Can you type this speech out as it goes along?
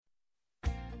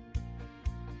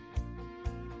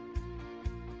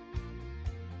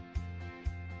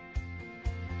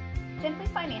Simply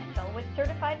Financial with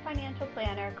Certified Financial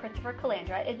Planner Christopher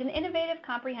Calandra is an innovative,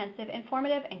 comprehensive,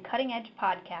 informative, and cutting-edge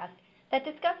podcast that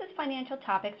discusses financial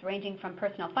topics ranging from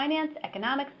personal finance,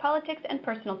 economics, politics, and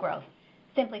personal growth.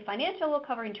 Simply Financial will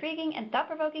cover intriguing and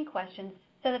thought-provoking questions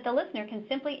so that the listener can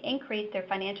simply increase their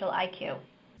financial IQ.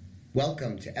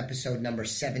 Welcome to episode number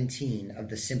 17 of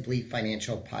the Simply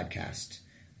Financial podcast.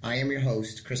 I am your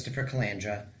host, Christopher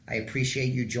Calandra. I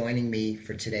appreciate you joining me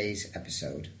for today's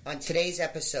episode. On today's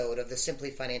episode of the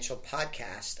Simply Financial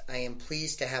podcast, I am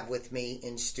pleased to have with me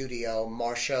in studio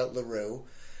Marcia LaRue.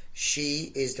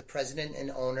 She is the president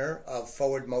and owner of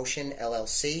Forward Motion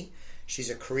LLC.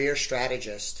 She's a career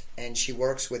strategist, and she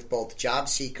works with both job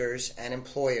seekers and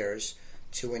employers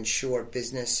to ensure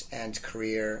business and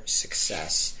career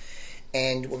success.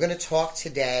 And we're going to talk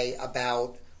today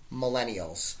about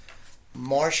millennials.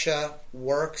 Marcia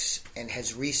works and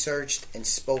has researched and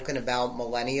spoken about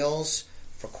millennials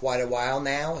for quite a while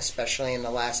now, especially in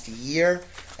the last year.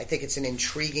 I think it's an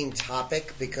intriguing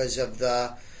topic because of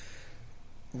the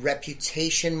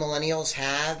reputation millennials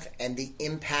have and the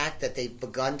impact that they've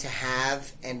begun to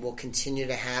have and will continue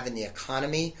to have in the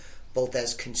economy, both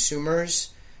as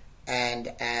consumers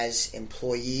and as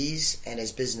employees and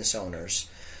as business owners.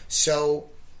 So,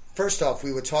 first off,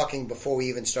 we were talking before we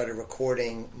even started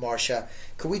recording, Marcia.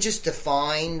 Could we just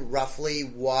define roughly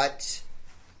what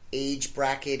age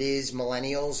bracket is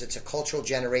millennials? It's a cultural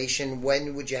generation.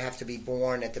 When would you have to be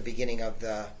born at the beginning of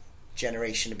the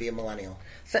generation to be a millennial?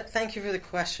 Thank you for the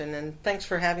question, and thanks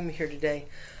for having me here today.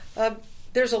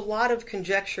 There's a lot of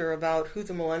conjecture about who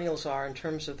the millennials are in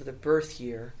terms of the birth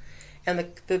year, and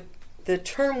the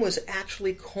term was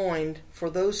actually coined for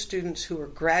those students who were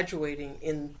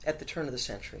graduating at the turn of the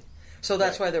century. So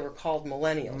that's why they were called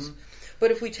millennials. Mm-hmm.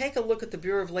 But if we take a look at the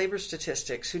Bureau of Labor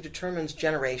Statistics, who determines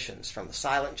generations, from the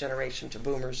silent generation to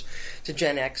boomers, to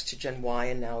Gen X, to Gen Y,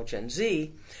 and now Gen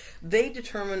Z, they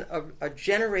determine a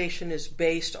generation is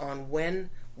based on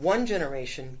when one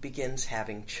generation begins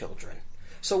having children.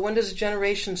 So when does a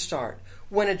generation start?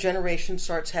 When a generation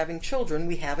starts having children,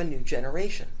 we have a new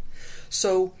generation.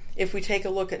 So if we take a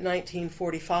look at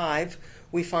 1945,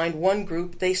 we find one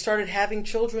group, they started having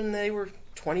children, they were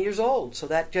 20 years old. So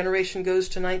that generation goes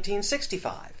to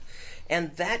 1965.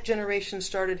 And that generation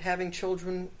started having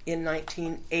children in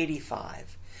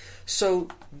 1985. So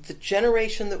the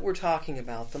generation that we're talking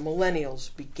about, the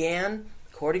millennials, began,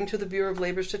 according to the Bureau of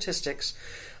Labor Statistics,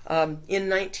 in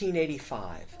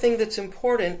 1985. The thing that's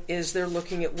important is they're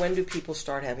looking at when do people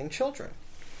start having children.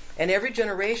 And every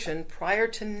generation prior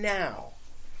to now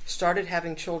started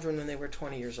having children when they were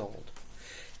 20 years old.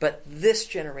 But this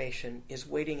generation is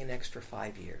waiting an extra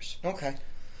 5 years. Okay.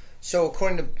 So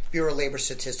according to Bureau of Labor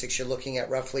Statistics, you're looking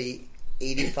at roughly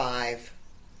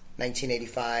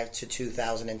 1985 to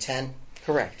 2010?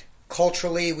 Correct.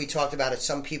 Culturally, we talked about it,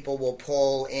 some people will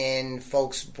pull in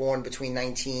folks born between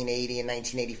 1980 and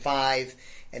 1985,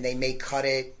 and they may cut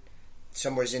it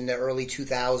somewhere in the early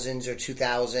 2000s or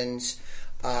 2000s.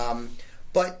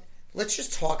 But let's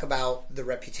just talk about the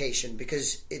reputation,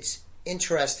 because it's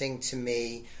interesting to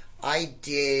me. I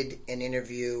did an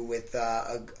interview with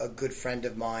a good friend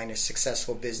of mine, a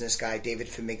successful business guy, David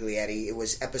Famiglietti. It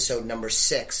was episode number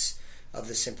 6 of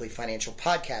the Simply Financial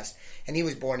podcast, and he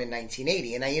was born in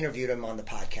 1980, and I interviewed him on the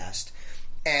podcast.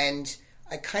 And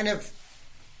I kind of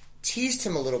teased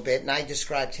him a little bit, and I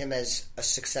described him as a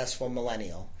successful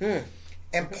millennial.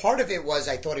 And part of it was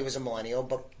I thought he was a millennial,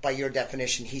 but by your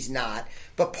definition, he's not.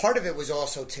 But part of it was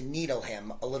also to needle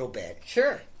him a little bit.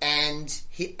 Sure. And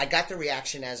I got the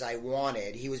reaction as I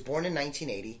wanted. He was born in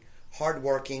 1980,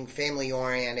 hardworking,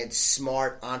 family-oriented,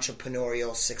 smart,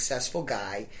 entrepreneurial, successful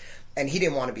guy. And he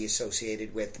didn't want to be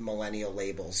associated with millennial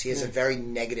labels. He has a very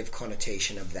negative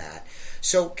connotation of that.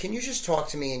 So can you just talk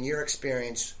to me, in your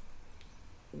experience,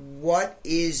 what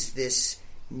is this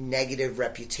negative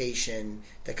reputation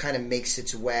that kind of makes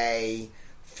its way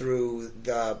through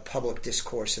the public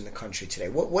discourse in the country today?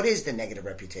 What is the negative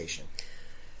reputation?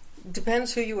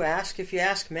 Depends who you ask. If you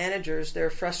ask managers, they're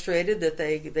frustrated that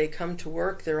they come to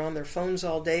work, they're on their phones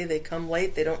all day, they come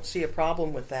late, they don't see a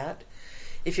problem with that.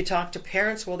 If you talk to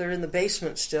parents, well, they're in the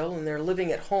basement still and they're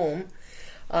living at home.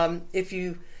 If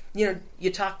you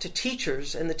talk to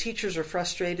teachers, and the teachers are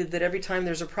frustrated that every time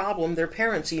there's a problem, their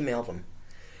parents email them,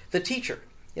 the teacher.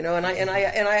 And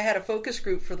I had a focus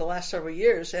group for the last several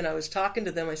years, and I was talking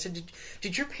to them. I said,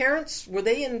 "Did your parents, were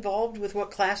they involved with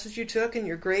what classes you took and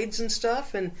your grades and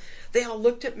stuff?" And they all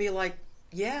looked at me like,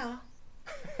 "Yeah."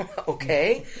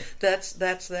 Okay, that's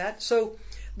that. So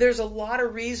there's a lot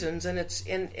of reasons, and it's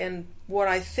and what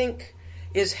I think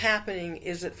is happening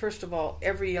is that, first of all,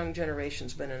 every young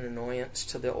generation's been an annoyance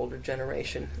to the older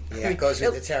generation. Yeah, it goes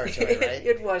with the territory, right?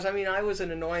 It was. I mean, I was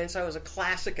an annoyance. I was a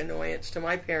classic annoyance to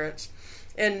my parents.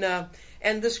 And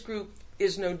this group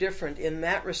is no different in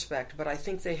that respect, but I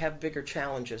think they have bigger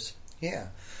challenges. Yeah.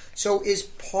 So is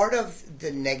part of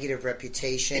the negative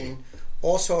reputation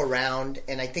also around,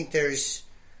 and I think there's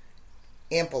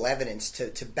ample evidence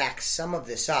to back some of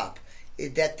this up,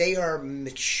 that they are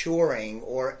maturing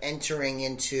or entering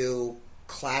into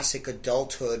classic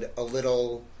adulthood a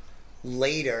little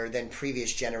later than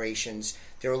previous generations.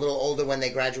 They're a little older when they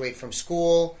graduate from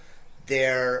school.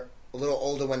 They're a little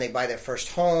older when they buy their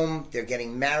first home. They're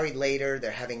getting married later.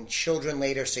 They're having children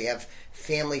later. So you have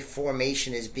family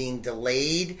formation is being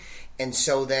delayed. And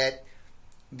so that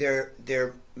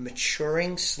they're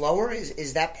maturing slower.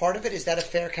 Is that part of it? Is that a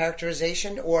fair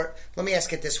characterization? Or let me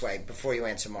ask it this way before you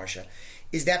answer, Marcia.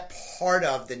 Is that part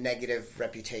of the negative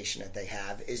reputation that they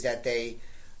have? Is that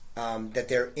that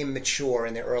they're immature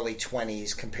in their early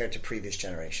 20s compared to previous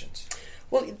generations?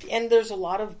 Well, and there's a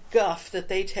lot of guff that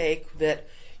they take that,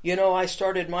 I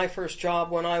started my first job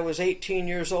when I was 18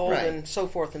 years old, right, and so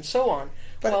forth and so on.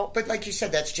 But like you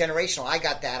said, that's generational. I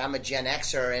got that. I'm a Gen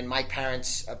Xer, and my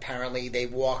parents, apparently, they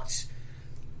walked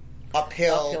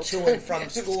uphill to and from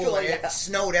school, and it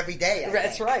snowed every day.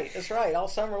 That's right, all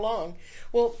summer long.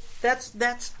 Well, that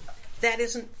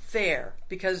isn't fair,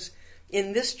 because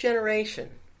in this generation,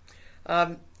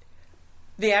 the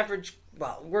average,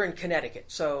 we're in Connecticut,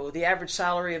 so the average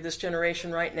salary of this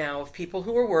generation right now of people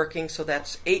who are working, so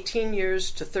that's 18 years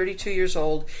to 32 years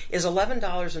old, is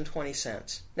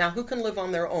 $11.20. Now, who can live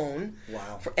on their own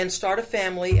and start a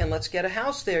family, and let's get a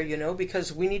house there,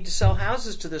 because we need to sell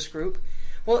houses to this group?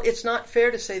 Well, it's not fair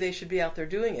to say they should be out there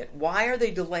doing it. Why are they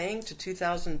delaying to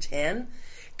 2010?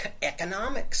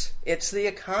 Economics. It's the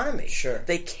economy. Sure.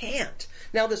 They can't.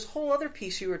 Now, this whole other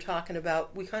piece you were talking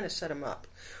about, we kind of set them up.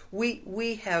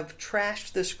 We have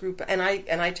trashed this group, and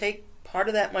I take part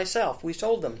of that myself. We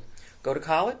told them, go to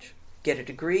college, get a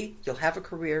degree, you'll have a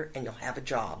career, and you'll have a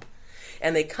job.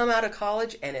 And they come out of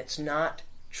college, and it's not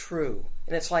true.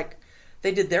 And it's like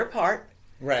they did their part,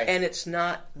 right, and it's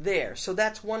not there. So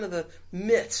that's one of the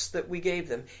myths that we gave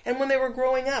them. And when they were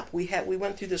growing up, we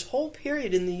went through this whole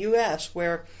period in the U.S.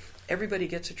 where everybody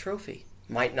gets a trophy.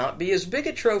 Might not be as big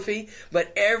a trophy,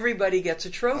 but everybody gets a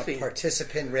trophy. A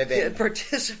participant ribbon. Yeah,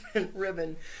 participant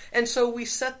ribbon. And so we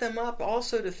set them up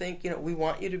also to think, we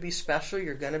want you to be special.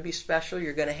 You're going to be special.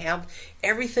 You're going to have,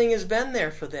 everything has been there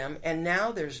for them, and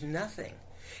now there's nothing.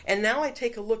 And now I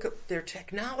take a look at their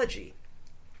technology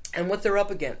and what they're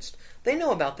up against. They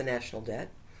know about the national debt.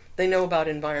 They know about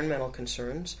environmental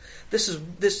concerns. This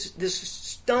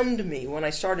stunned me when I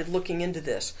started looking into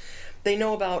this. They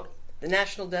know about the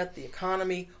national debt, the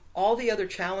economy, all the other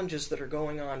challenges that are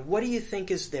going on. What do you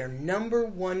think is their number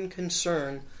one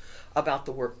concern about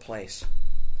the workplace?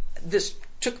 This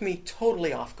took me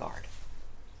totally off guard.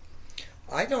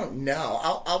 I don't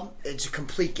know. It's a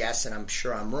complete guess, and I'm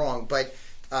sure I'm wrong, but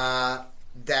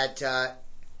that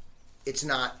it's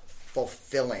not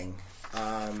fulfilling.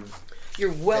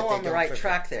 You're well on the right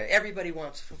track there. Everybody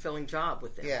wants a fulfilling job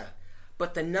with them. Yeah.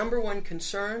 But the number one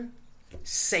concern,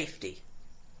 safety.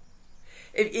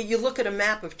 If you look at a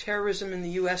map of terrorism in the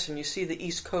U.S. and you see the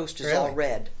East Coast is all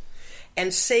red.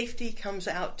 And safety comes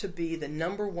out to be the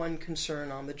number one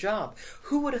concern on the job.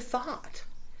 Who would have thought?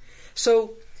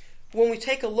 So when we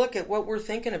take a look at what we're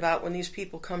thinking about when these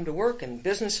people come to work, and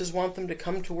businesses want them to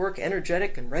come to work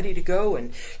energetic and ready to go,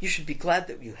 and you should be glad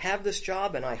that you have this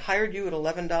job, and I hired you at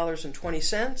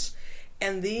 $11.20,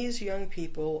 and these young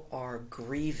people are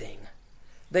grieving.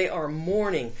 They are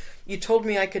mourning. You told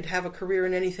me I could have a career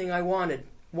in anything I wanted.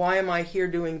 Why am I here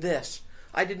doing this?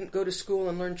 I didn't go to school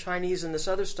and learn Chinese and this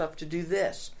other stuff to do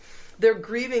this. They're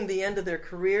grieving the end of their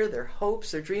career, their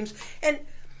hopes, their dreams. And,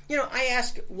 I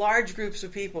ask large groups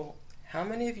of people, how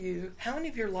many of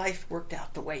your life worked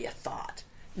out the way you thought?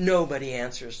 Nobody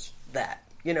answers that.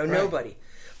 Right. Nobody.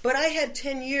 But I had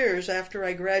 10 years after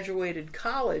I graduated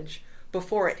college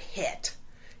before it hit.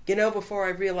 Before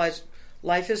I realized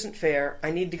life isn't fair.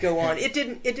 I need to go on. It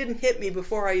didn't hit me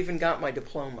before I even got my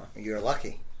diploma. You're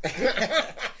lucky.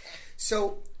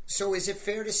 So is it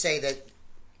fair to say that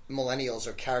millennials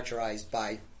are characterized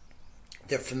by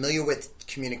they're familiar with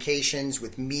communications,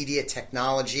 with media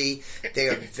technology. They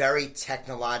are very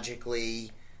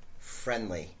technologically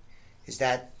friendly. Is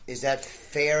that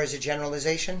fair as a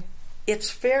generalization? It's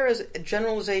fair as a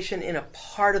generalization in a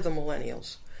part of the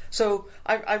millennials. So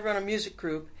I run a music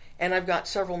group, and I've got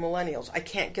several millennials. I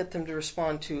can't get them to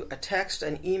respond to a text,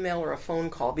 an email, or a phone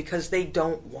call because they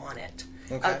don't want it.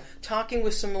 Okay. Talking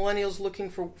with some millennials looking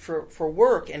for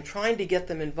work and trying to get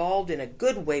them involved in a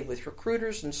good way with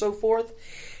recruiters and so forth.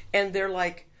 And they're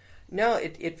like, no,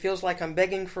 it feels like I'm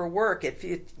begging for work.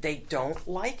 They don't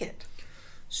like it.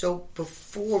 So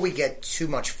before we get too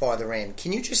much farther in,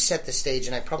 can you just set the stage,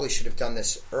 and I probably should have done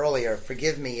this earlier,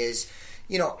 forgive me,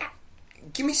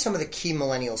 give me some of the key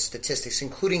millennial statistics,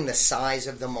 including the size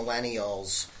of the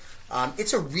millennials.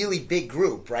 It's a really big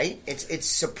group, right? It's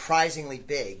surprisingly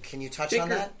big. Can you touch on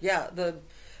that? Yeah.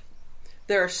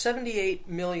 There are 78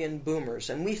 million boomers,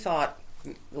 and we thought,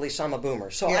 at least I'm a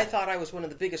boomer, so I thought I was one of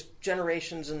the biggest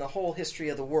generations in the whole history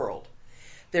of the world.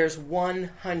 There's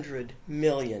 100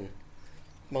 million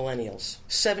millennials.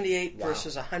 78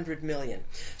 versus 100 million.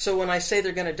 So when I say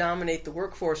they're going to dominate the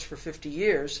workforce for 50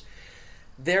 years,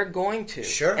 they're going to.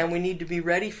 Sure. And we need to be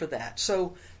ready for that.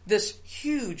 So this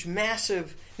huge,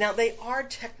 massive... Now, they are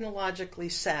technologically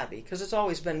savvy, because it's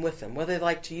always been with them. Whether they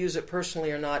like to use it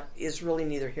personally or not is really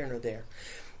neither here nor there.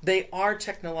 They are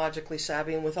technologically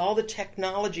savvy, and with all the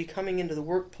technology coming into the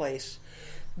workplace,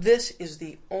 this is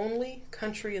the only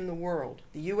country in the world,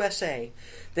 the USA,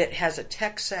 that has a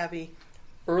tech-savvy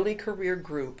early career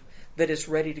group that is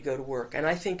ready to go to work. And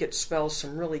I think it spells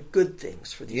some really good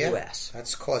things for the U.S.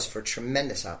 That's cause for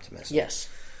tremendous optimism. Yes.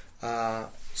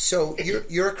 So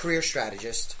you're a career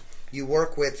strategist. You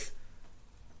work with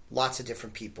lots of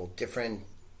different people, different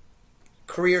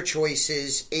career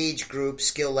choices, age groups,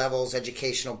 skill levels,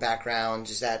 educational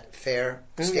backgrounds. Is that a fair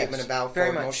statement about Very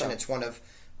Forward much Motion? so. It's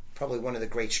probably one of the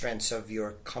great strengths of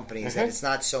your company is that it's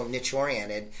not so niche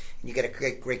oriented, and you get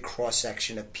a great cross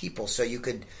section of people, so you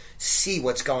could see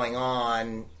what's going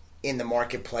on in the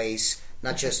marketplace,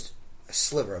 not just a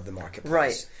sliver of the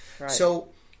marketplace. Right. So,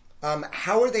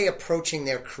 how are they approaching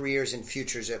their careers and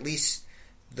futures? At least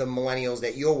the millennials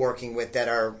that you're working with that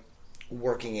are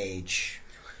working age.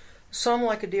 Some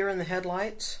like a deer in the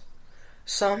headlights.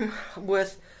 Some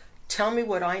with, tell me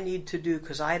what I need to do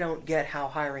because I don't get how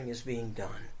hiring is being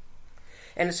done.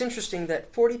 And it's interesting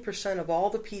that 40% of all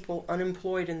the people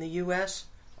unemployed in the U.S.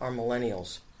 are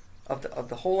millennials, of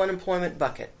the whole unemployment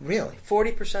bucket. Really?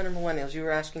 40% are millennials. You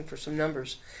were asking for some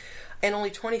numbers. And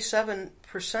only 27%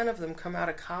 of them come out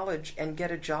of college and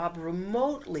get a job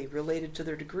remotely related to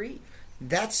their degree.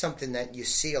 That's something that you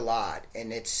see a lot,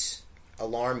 and it's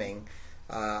alarming.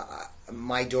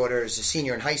 My daughter is a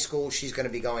senior in high school. She's going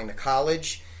to be going to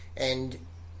college, and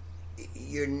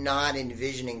you're not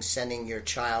envisioning sending your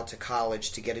child to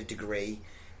college to get a degree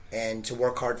and to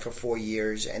work hard for 4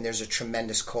 years, and there's a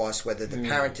tremendous cost, whether the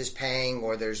parent is paying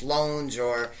or there's loans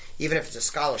or even if it's a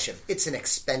scholarship. It's an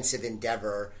expensive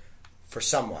endeavor for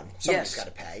someone. Somebody's got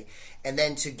to pay. And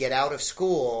then to get out of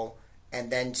school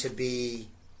and then to be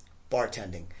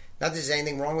bartending. Not that there's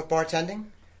anything wrong with bartending.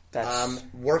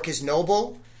 Work is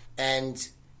noble, and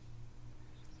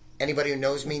anybody who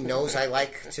knows me knows I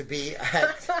like to be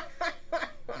at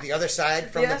the other side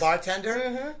from the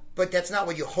bartender. But that's not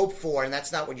what you hope for, and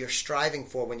that's not what you're striving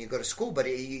for when you go to school. But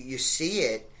you see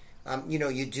it.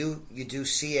 You do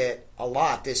see it a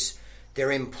lot.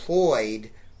 They're employed,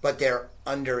 but they're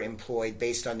underemployed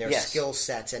based on their skill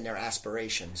sets and their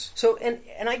aspirations. So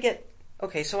and I get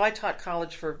so I taught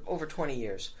college for over 20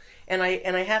 years, and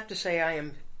I have to say I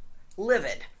am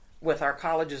livid with our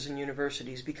colleges and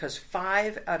universities because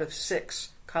 5 out of 6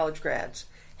 college grads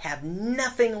have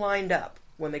nothing lined up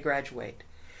when they graduate.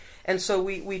 And so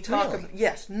we talk Really?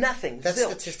 about, nothing. That zilch.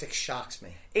 statistic shocks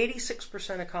me.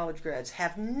 86% of college grads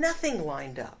have nothing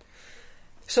lined up.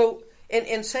 So,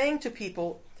 and saying to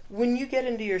people, when you get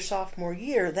into your sophomore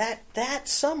year, that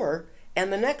summer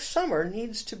and the next summer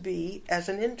needs to be as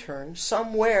an intern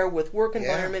somewhere with work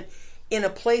environment in a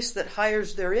place that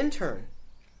hires their intern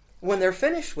when they're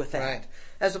finished with that,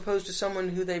 as opposed to someone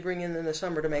who they bring in the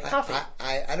summer to make coffee.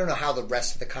 I don't know how the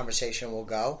rest of the conversation will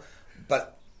go,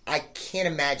 but I can't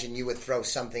imagine you would throw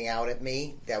something out at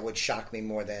me that would shock me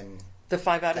more than the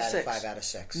 5 out of 6. 5 out of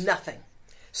 6. Nothing.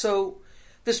 So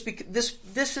this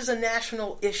is a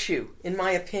national issue, in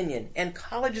my opinion, and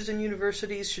colleges and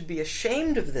universities should be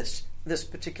ashamed of this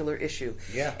particular issue.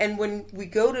 Yeah. And when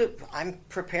I'm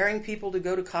preparing people to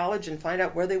go to college and find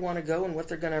out where they want to go and what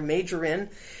they're going to major in,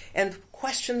 and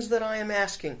questions that I am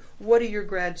asking, what do your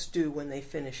grads do when they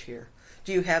finish here?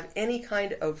 Do you have any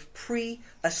kind of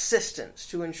pre-assistance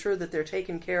to ensure that they're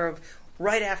taken care of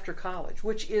right after college,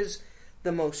 which is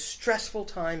the most stressful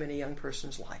time in a young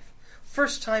person's life?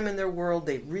 First time in their world,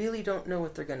 they really don't know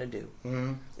what they're going to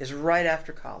do, is right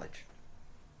after college.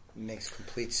 Makes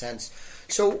complete sense.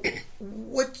 So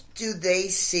what do they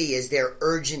see as their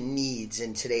urgent needs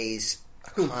in today's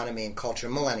economy and culture,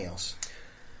 millennials?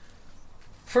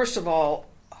 First of all,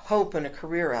 hope and a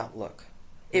career outlook.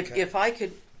 If I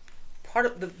could, part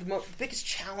of the biggest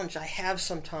challenge I have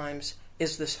sometimes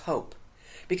is this hope.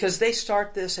 Because they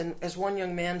start this, and as one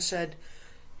young man said,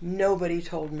 nobody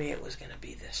told me it was going to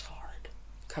be this hard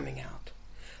coming out.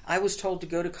 I was told to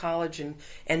go to college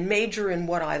and major in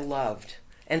what I loved.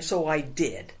 And so I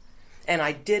did. And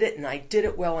I did it, and I did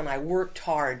it well, and I worked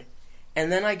hard.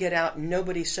 And then I get out, and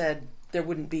nobody said there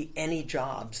wouldn't be any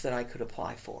jobs that I could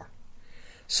apply for.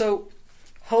 So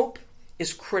hope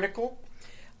is critical.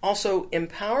 Also,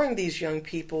 empowering these young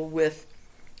people with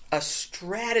a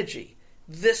strategy.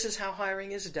 This is how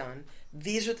hiring is done.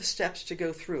 These are the steps to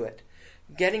go through it.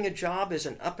 Getting a job is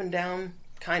an up and down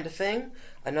kind of thing.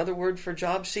 Another word for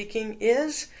job seeking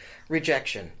is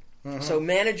rejection. Mm-hmm. So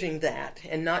managing that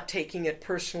and not taking it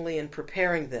personally and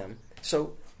preparing them.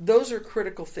 So those are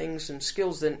critical things and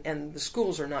skills, and the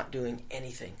schools are not doing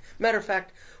anything. Matter of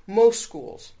fact, most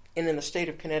schools, and in the state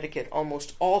of Connecticut,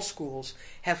 almost all schools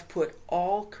have put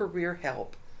all career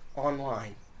help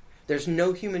online. There's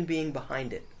no human being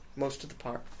behind it, most of the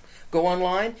part. Go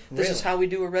online. This is how we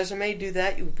do a resume. Do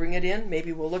that. You bring it in.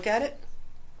 Maybe we'll look at it.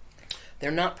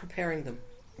 They're not preparing them.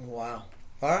 Wow.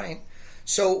 All right.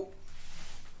 So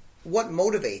what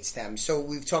motivates them? So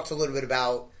we've talked a little bit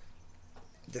about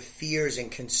the fears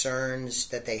and concerns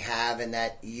that they have, and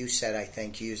that you said, I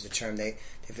think you used the term, they've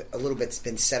a little bit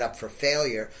been set up for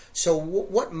failure. So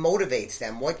what motivates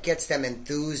them? What gets them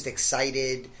enthused,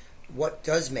 excited? What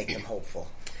does make them hopeful?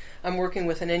 I'm working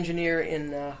with an engineer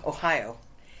in Ohio,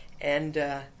 and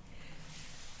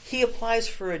he applies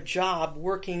for a job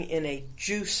working in a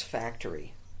juice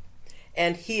factory.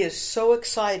 And he is so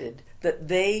excited that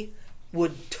they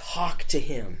would talk to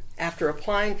him after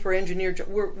applying for engineer.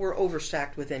 We're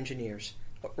overstacked with engineers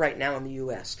right now in the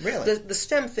U.S. Really? The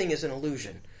STEM thing is an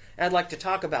illusion. I'd like to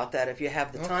talk about that if you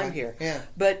have the time here. Yeah.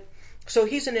 But so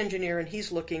he's an engineer, and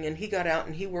he's looking, and he got out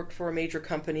and he worked for a major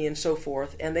company and so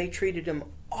forth, and they treated him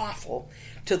awful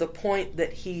to the point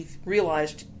that he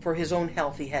realized for his own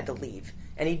health he had to leave.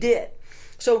 And he did.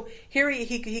 So here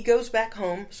he goes back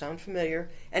home, sound familiar,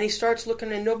 and he starts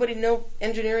looking, and no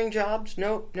engineering jobs,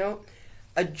 no.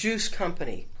 A juice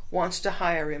company wants to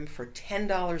hire him for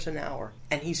 $10 an hour,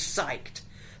 and he's psyched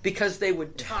because they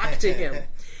would talk to him.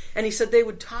 And he said, they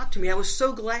would talk to me. I was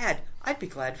so glad. I'd be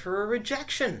glad for a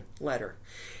rejection letter.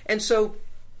 And so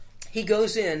he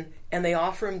goes in, and they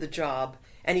offer him the job,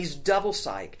 and he's double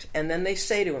psyched. And then they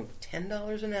say to him,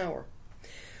 $10 an hour.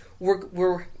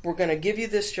 We're going to give you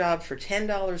this job for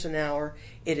 $10 an hour.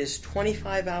 It is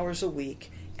 25 hours a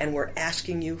week, and we're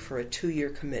asking you for a 2-year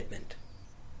commitment.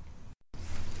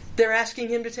 They're asking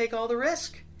him to take all the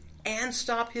risk and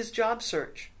stop his job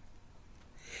search.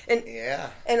 And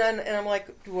I'm like,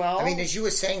 well, I mean, as you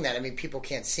were saying that, I mean, people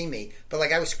can't see me, but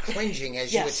like I was cringing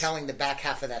as you were telling the back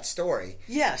half of that story.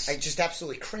 Yes. I just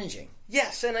absolutely cringing.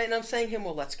 Yes, and I'm saying to him,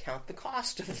 well, let's count the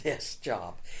cost of this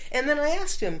job. And then I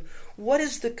asked him, what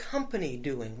is the company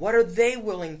doing? What are they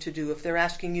willing to do if they're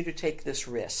asking you to take this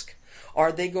risk?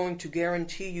 Are they going to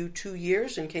guarantee you 2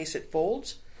 years in case it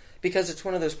folds? Because it's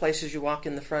one of those places you walk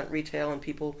in the front retail and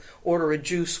people order a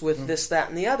juice with this, that,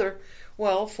 and the other.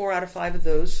 Well, 4 out of 5 of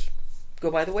those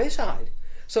go by the wayside.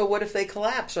 So what if they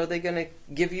collapse? Are they going to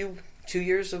give you 2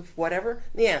 years of whatever?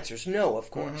 The answer is no,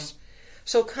 of course.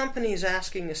 So companies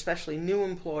asking especially new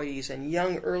employees and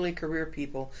young early career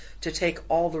people to take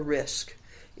all the risk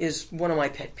is one of my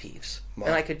pet peeves. Wow.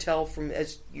 And I could tell from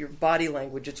as your body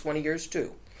language, it's one of yours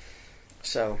too.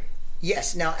 So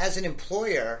yes. Now, as an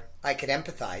employer, I could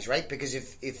empathize, right? Because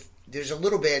if there's a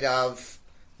little bit of,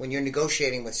 when you're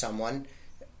negotiating with someone,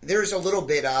 there's a little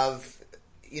bit of,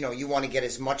 you want to get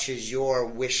as much as your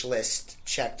wish list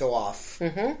checked off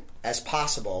as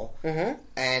possible. Mm-hmm.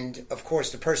 And, of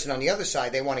course, the person on the other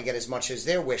side, they want to get as much as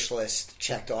their wish list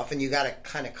checked off. And you got to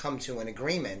kind of come to an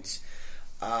agreement.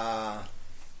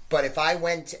 But if I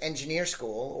went to engineer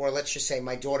school, or let's just say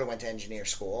my daughter went to engineer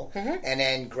school, and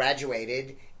then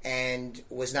graduated and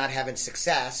was not having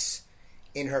success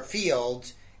in her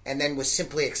field, and then was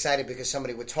simply excited because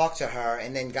somebody would talk to her,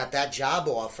 and then got that job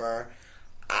offer,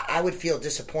 I would feel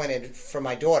disappointed for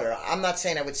my daughter. I'm not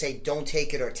saying I would say don't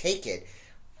take it or take it.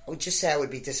 I would just say I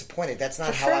would be disappointed. That's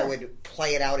not how I would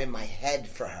play it out in my head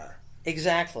for her.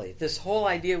 Exactly. This whole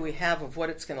idea we have of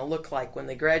what it's going to look like when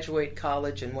they graduate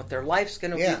college and what their life's going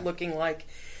to be looking like,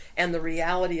 and the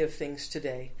reality of things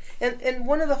today. And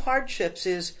one of the hardships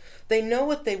is they know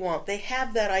what they want. They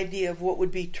have that idea of what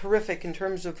would be terrific in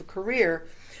terms of a career,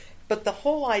 but the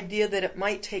whole idea that it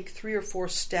might take 3 or 4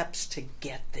 steps to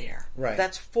get there,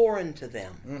 that's foreign to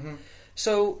them. Mm-hmm.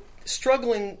 So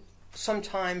struggling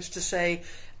sometimes to say,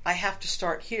 I have to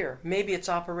start here. Maybe it's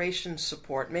operations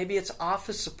support. Maybe it's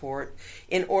office support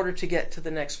in order to get to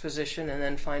the next position and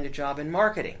then find a job in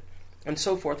marketing and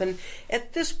so forth. And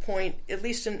at this point, at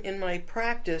least in my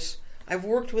practice, I've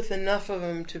worked with enough of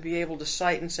them to be able to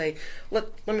cite and say,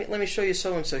 let me show you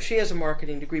so-and-so. She has a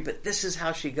marketing degree, but this is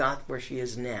how she got where she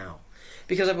is now.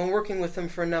 Because I've been working with them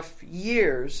for enough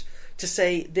years to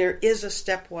say there is a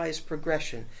stepwise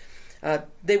progression.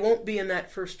 They won't be in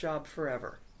that first job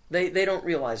forever. They don't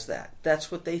realize that.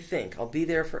 That's what they think. I'll be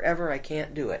there forever. I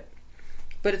can't do it.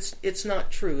 But it's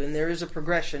not true, and there is a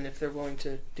progression if they're willing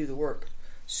to do the work.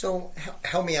 So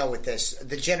help me out with this.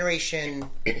 The generation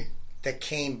that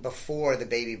came before the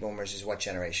baby boomers is what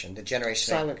generation? The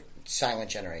generation silent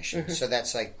generation. Mm-hmm. So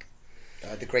that's like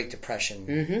the Great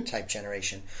Depression type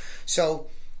generation. So,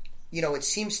 it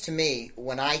seems to me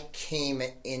when I came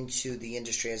into the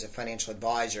industry as a financial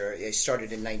advisor, I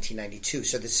started in 1992.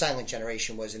 So the silent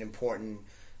generation was an important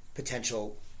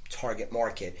potential target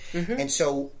market. Mm-hmm. And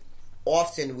so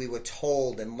often we were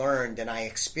told and learned, and I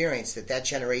experienced that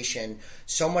generation,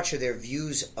 so much of their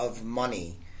views of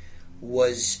money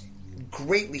was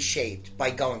greatly shaped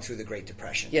by going through the Great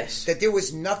Depression. Yes. That there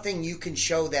was nothing you can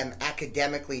show them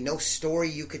academically, no story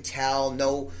you could tell,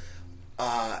 no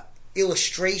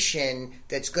illustration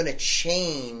that's going to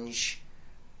change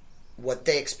what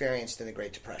they experienced in the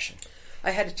Great Depression.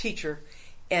 I had a teacher,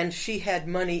 and she had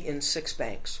money in 6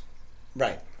 banks.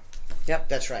 Right. Yep.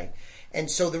 That's right.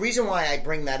 And so the reason why I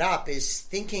bring that up is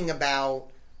thinking about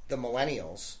the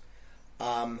millennials.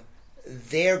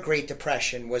 Their Great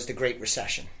Depression was the Great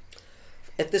Recession.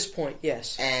 At this point,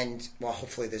 yes. And, well,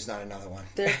 hopefully there's not another one.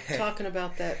 They're talking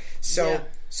about that. So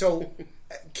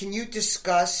can you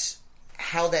discuss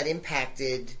how that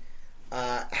impacted,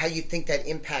 how you think that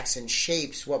impacts and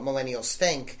shapes what millennials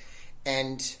think?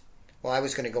 And, well, I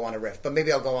was going to go on a riff, but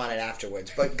maybe I'll go on it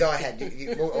afterwards. But go ahead.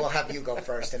 We'll have you go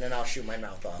first, and then I'll shoot my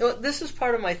mouth off. Well, this is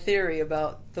part of my theory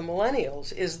about the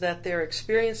millennials, is that they're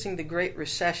experiencing the Great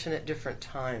Recession at different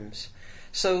times.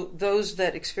 So those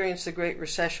that experienced the Great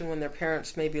Recession when their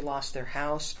parents maybe lost their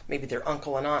house, maybe their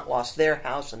uncle and aunt lost their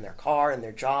house and their car and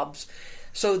their jobs,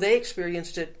 so they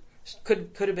experienced it,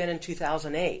 could have been in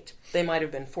 2008. They might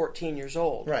have been 14 years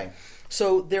old. Right.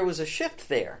 So there was a shift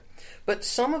there. But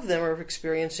some of them are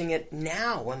experiencing it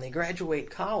now when they graduate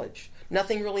college.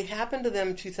 Nothing really happened to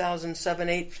them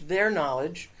 2007-8, to their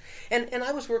knowledge. And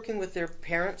I was working with their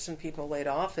parents and people laid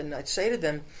off, and I'd say to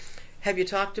them, have you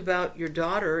talked about your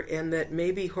daughter and that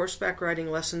maybe horseback riding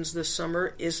lessons this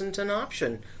summer isn't an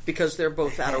option because they're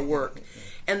both out of work?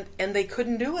 And they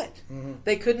couldn't do it. Mm-hmm.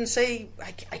 They couldn't say,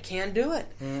 I can't do it.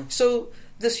 Mm-hmm. So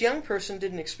this young person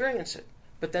didn't experience it.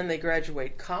 But then they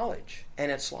graduate college,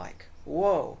 and it's like,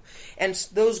 whoa. And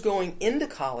those going into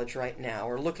college right now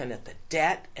are looking at the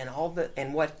debt and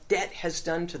what debt has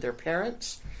done to their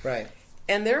parents. Right.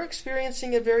 And they're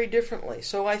experiencing it very differently.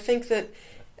 So I think that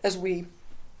as we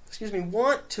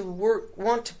want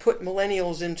to put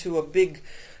millennials into a big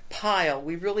pile,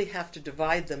 we really have to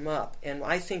divide them up. And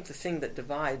I think the thing that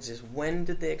divides is when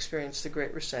did they experience the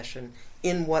Great Recession,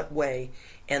 in what way,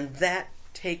 and that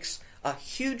takes a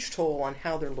huge toll on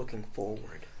how they're looking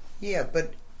forward. Yeah,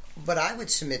 but I would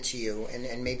submit to you,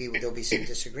 and maybe there'll be some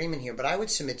disagreement here, but I would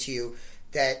submit to you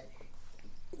that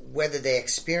whether they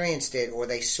experienced it or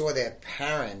they saw their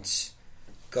parents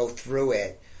go through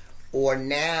it, or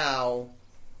now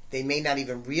they may not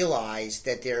even realize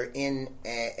that they're in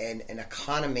an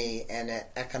economy and an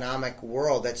economic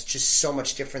world that's just so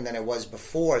much different than it was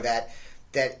before, that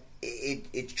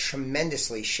it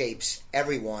tremendously shapes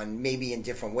everyone, maybe in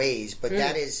different ways, but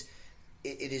that is...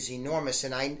 It is enormous,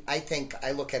 and I think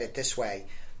I look at it this way,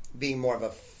 being more of a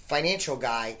financial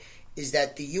guy, is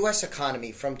that the U.S.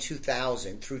 economy from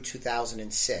 2000 through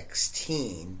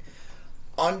 2016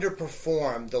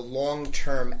 underperformed the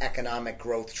long-term economic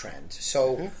growth trend.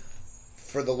 So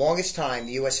for the longest time,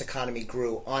 the U.S. economy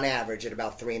grew on average at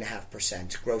about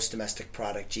 3.5% gross domestic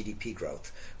product, GDP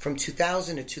growth. From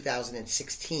 2000 to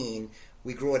 2016,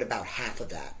 we grew at about half of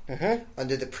that. Mm-hmm.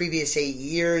 Under the previous 8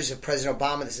 years of President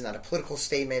Obama, this is not a political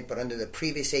statement, but under the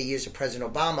previous 8 years of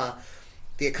President Obama,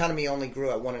 the economy only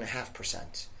grew at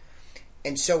 1.5%.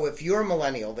 And so if you're a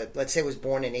millennial that, let's say, was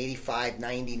born in 85,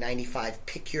 90, 95,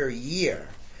 pick your year,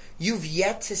 you've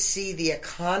yet to see the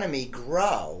economy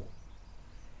grow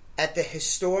at the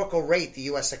historical rate the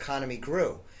U.S. economy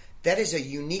grew. That is a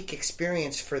unique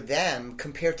experience for them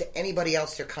compared to anybody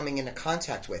else they're coming into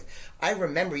contact with. I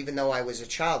remember, even though I was a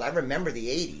child, I remember the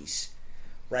 80s,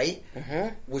 right?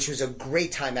 Mm-hmm. Which was a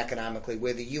great time economically,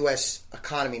 where the U.S.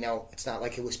 economy, now it's not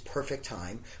like it was perfect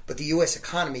time, but the U.S.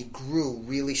 economy grew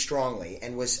really strongly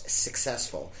and was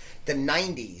successful. The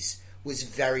 90s was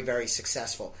very, very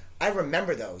successful. I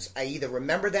remember those. I either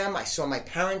remember them, I saw my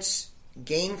parents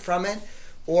gain from it,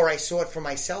 or I saw it for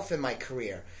myself in my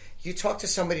career. You talk to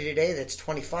somebody today that's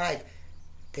 25,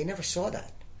 they never saw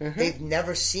that. Mm-hmm. They've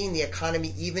never seen the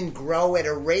economy even grow at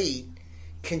a rate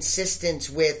consistent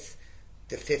with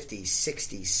the 50s,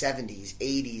 60s, 70s,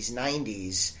 80s,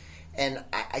 90s. And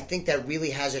I think that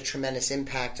really has a tremendous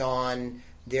impact on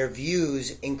their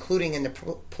views, including in the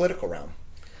political realm.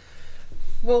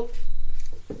 Well,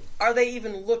 are they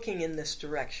even looking in this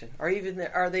direction?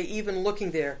 Are they even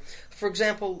looking there? For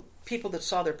example, people that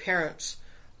saw their parents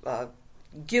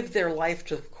give their life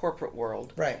to the corporate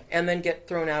world, right, and then get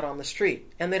thrown out on the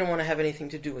street, and they don't want to have anything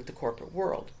to do with the corporate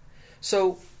world.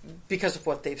 So, because of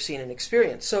what they've seen and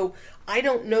experienced. So, I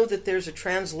don't know that there's a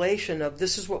translation of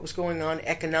this is what was going on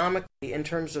economically in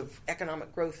terms of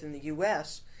economic growth in the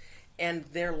U.S. and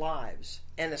their lives.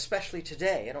 And especially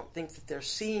today, I don't think that they're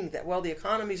seeing that, well, the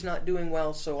economy's not doing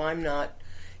well, so I'm not,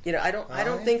 I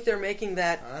don't think they're making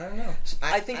that. I don't know.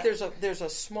 I think there's a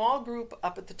small group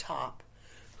up at the top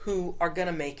who are going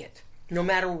to make it. No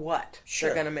matter what, sure,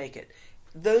 they're going to make it.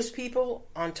 Those people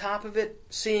on top of it,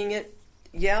 seeing it,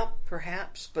 yeah,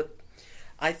 perhaps, but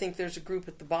I think there's a group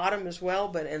at the bottom as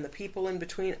well, and the people in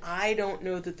between, I don't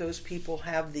know that those people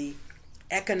have the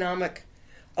economic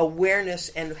awareness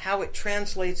and how it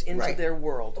translates into right. their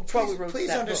world. Please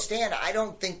understand, I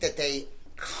don't think that they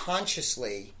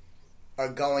consciously are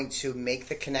going to make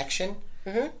the connection,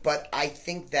 mm-hmm. but I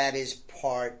think that is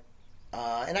part,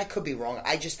 and I could be wrong,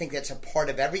 I just think that's a part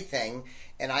of everything,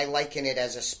 and I liken it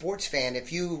as a sports fan.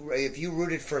 If you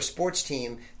rooted for a sports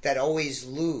team that always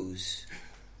lose,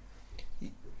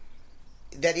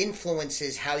 that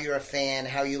influences how you're a fan,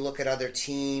 how you look at other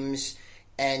teams,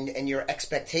 and your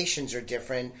expectations are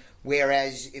different.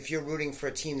 Whereas if you're rooting for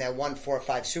a team that won 4 or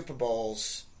 5 Super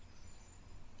Bowls,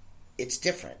 it's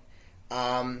different.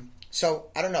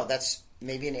 So I don't know. That's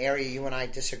maybe an area you and I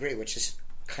disagree, which is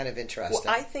kind of interesting.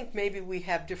 Well, I think maybe we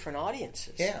have different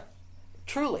audiences. Yeah.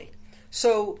 Truly.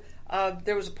 So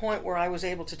there was a point where I was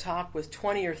able to talk with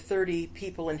 20 or 30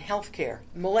 people in healthcare,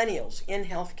 millennials in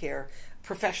healthcare,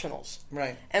 professionals,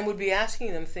 right, and would be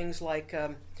asking them things like,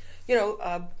 where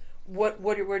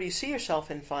do you see yourself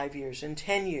in 5 years, in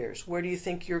 10 years? Where do you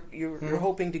think you're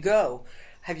hoping to go?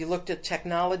 Have you looked at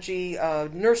technology,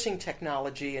 nursing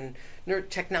technology, and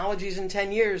technologies in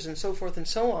 10 years, and so forth and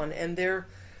so on? And they're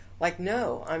like,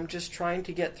 no, I'm just trying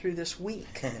to get through this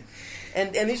week.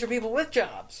 and these are people with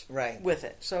jobs, right, with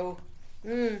it. So,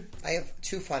 I have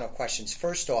 2 final questions.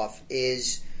 First off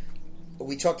is,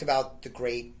 we talked about the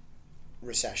Great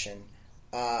Recession.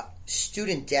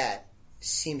 Student debt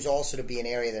seems also to be an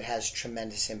area that has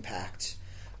tremendous impact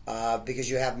because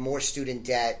you have more student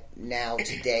debt now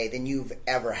today than you've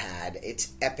ever had.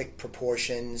 It's epic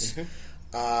proportions.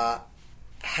 Mm-hmm.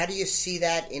 How do you see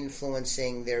that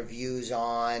influencing their views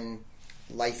on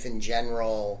life in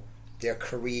general, their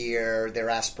career, their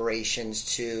aspirations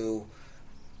to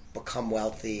become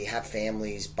wealthy, have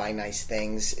families, buy nice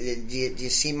things? Do you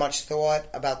see much thought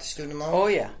about the student loan? Oh,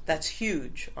 yeah. That's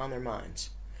huge on their minds.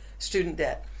 Student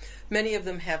debt. Many of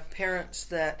them have parents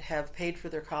that have paid for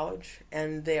their college,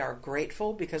 and they are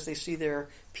grateful because they see their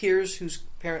peers whose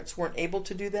parents weren't able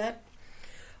to do that.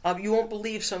 You won't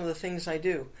believe some of the things I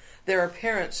do. There are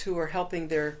parents who are helping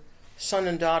their son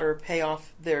and daughter pay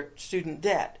off their student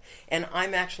debt, and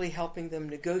I'm actually helping them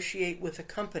negotiate with a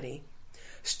company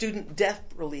student debt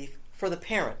relief for the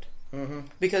parent. Mm-hmm.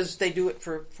 Because they do it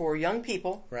for young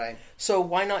people. Right. So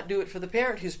why not do it for the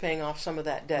parent who's paying off some of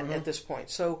that debt mm-hmm. at this point?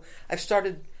 So I've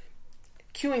started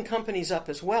queuing companies up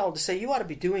as well to say, you ought to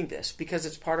be doing this because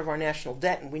it's part of our national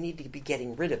debt and we need to be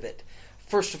getting rid of it,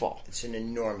 first of all. It's an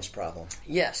enormous problem.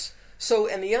 Yes. So,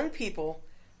 and the young people,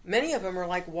 many of them are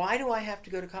like, why do I have to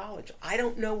go to college? I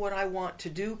don't know what I want to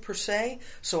do per se,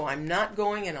 so I'm not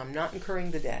going and I'm not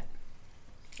incurring the debt.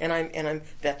 And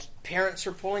that parents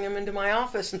are pulling them into my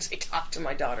office and say, talk to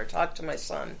my daughter, talk to my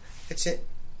son.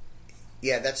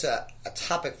 Yeah, that's a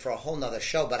topic for a whole nother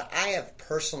show, but I have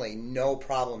personally no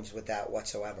problems with that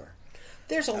whatsoever.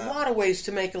 There's a lot of ways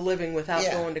to make a living without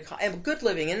going to college. A good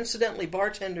living. Incidentally,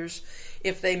 bartenders,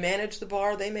 if they manage the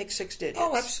bar, they make 6 digits.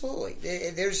 Oh,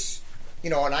 absolutely. There's,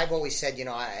 and I've always said,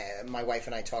 my wife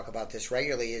and I talk about this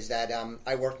regularly, is that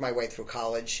I worked my way through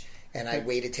college and I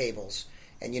waited tables.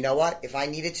 And you know what? If I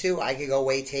needed to, I could go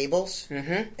wait tables.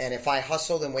 Mm-hmm. And if I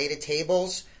hustled and waited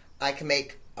tables, I can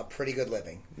make a pretty good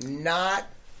living. Not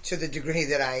to the degree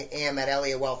that I am at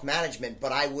Elliott Wealth Management,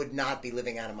 but I would not be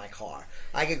living out of my car.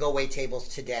 I could go wait tables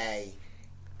today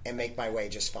and make my way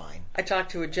just fine. I talked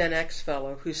to a Gen X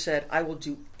fellow who said, I will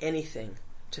do anything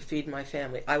to feed my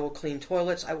family. I will clean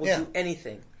toilets. I will do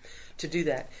anything. to do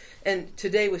that. And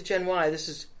today with Gen Y,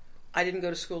 I didn't go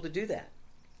to school to do that.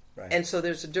 Right. And so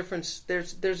there's a difference.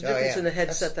 There's a difference in the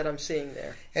headset that I'm seeing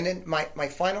there. And then my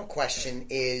final question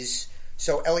is: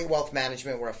 so Elliott Wealth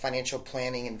Management, we're a financial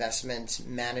planning investment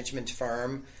management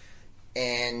firm,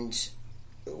 and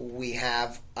we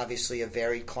have obviously a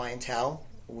varied clientele.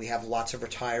 We have lots of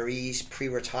retirees,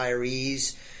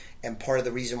 pre-retirees, and part of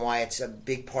the reason why it's a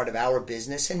big part of our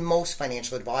business and most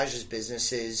financial advisors'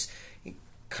 business is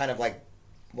kind of like,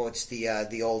 well, it's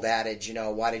the old adage,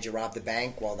 why did you rob the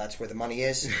bank? Well, that's where the money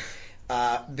is,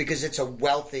 because it's a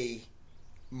wealthy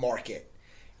market.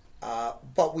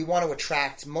 But we want to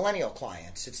attract millennial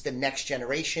clients. It's the next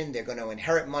generation. They're going to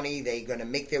inherit money. They're going to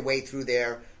make their way through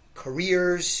their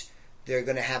careers. They're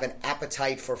going to have an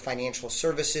appetite for financial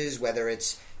services, whether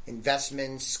it's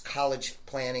investments, college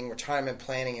planning, retirement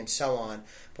planning, and so on.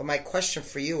 But my question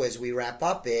for you as we wrap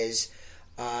up is,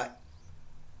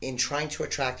 in trying to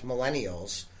attract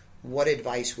millennials, what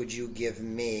advice would you give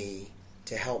me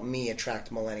to help me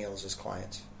attract millennials as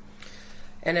clients?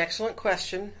 An excellent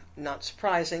question. Not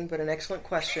surprising, but an excellent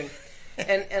question.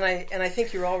 and I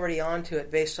think you're already on to it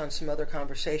based on some other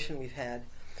conversation we've had.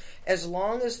 Since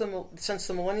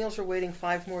the millennials are waiting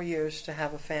 5 more years to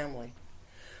have a family,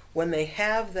 when they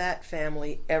have that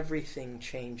family, everything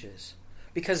changes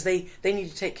because they need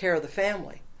to take care of the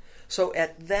family. So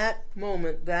at that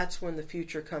moment, that's when the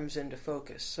future comes into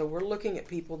focus. So we're looking at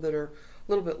people that are a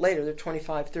little bit later. They're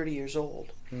 25, 30 years old.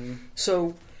 Mm-hmm.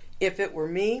 So if it were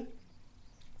me,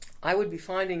 I would be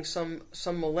finding some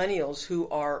millennials who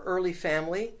are early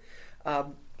family,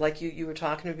 like you were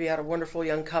talking about a wonderful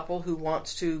young couple who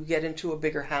wants to get into a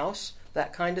bigger house,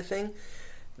 that kind of thing.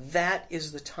 That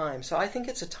is the time. So I think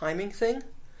it's a timing thing.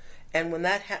 And when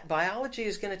that biology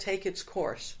is going to take its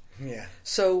course. Yeah.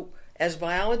 So as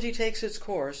biology takes its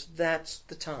course, that's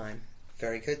the time.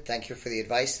 Very good. Thank you for the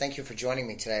advice. Thank you for joining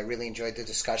me today. I really enjoyed the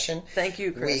discussion. Thank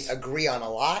you, Chris. We agree on a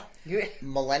lot.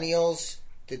 Millennials,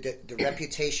 the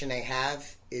reputation they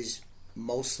have is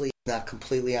mostly not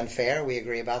completely unfair. We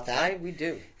agree about that. We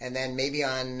do. And then maybe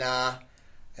on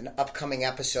an upcoming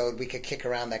episode, we could kick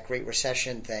around that Great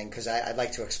Recession thing because I'd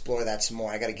like to explore that some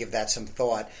more. I got to give that some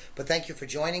thought. But thank you for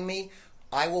joining me.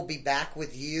 I will be back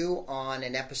with you on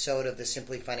an episode of the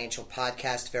Simply Financial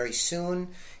Podcast very soon.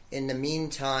 In the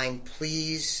meantime,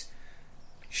 please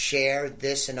share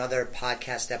this and other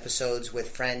podcast episodes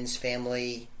with friends,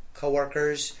 family,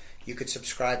 coworkers. You could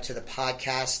subscribe to the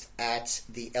podcast at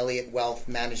the Elliott Wealth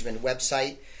Management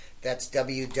website. That's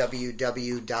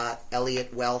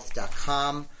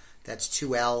www.elliottwealth.com. That's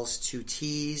 2 L's, 2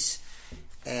 T's.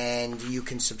 And you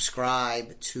can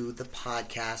subscribe to the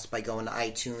podcast by going to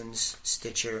iTunes,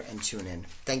 Stitcher, and TuneIn.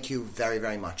 Thank you very,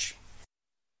 very much.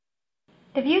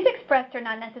 The views expressed are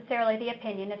not necessarily the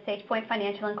opinion of SagePoint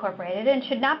Financial Incorporated and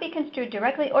should not be construed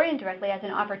directly or indirectly as an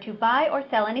offer to buy or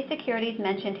sell any securities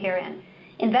mentioned herein.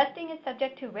 Investing is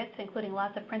subject to risks, including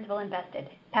loss of principal invested.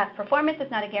 Past performance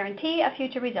is not a guarantee of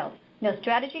future results. No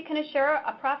strategy can assure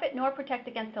a profit nor protect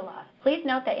against a loss. Please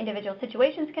note that individual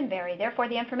situations can vary. Therefore,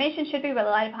 the information should be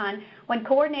relied upon when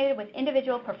coordinated with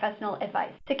individual professional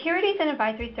advice. Securities and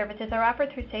advisory services are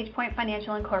offered through SagePoint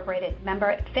Financial Incorporated,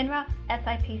 member FINRA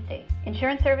SIPC.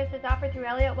 Insurance services offered through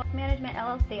Elliott Wealth Management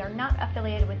LLC are not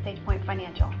affiliated with SagePoint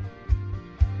Financial.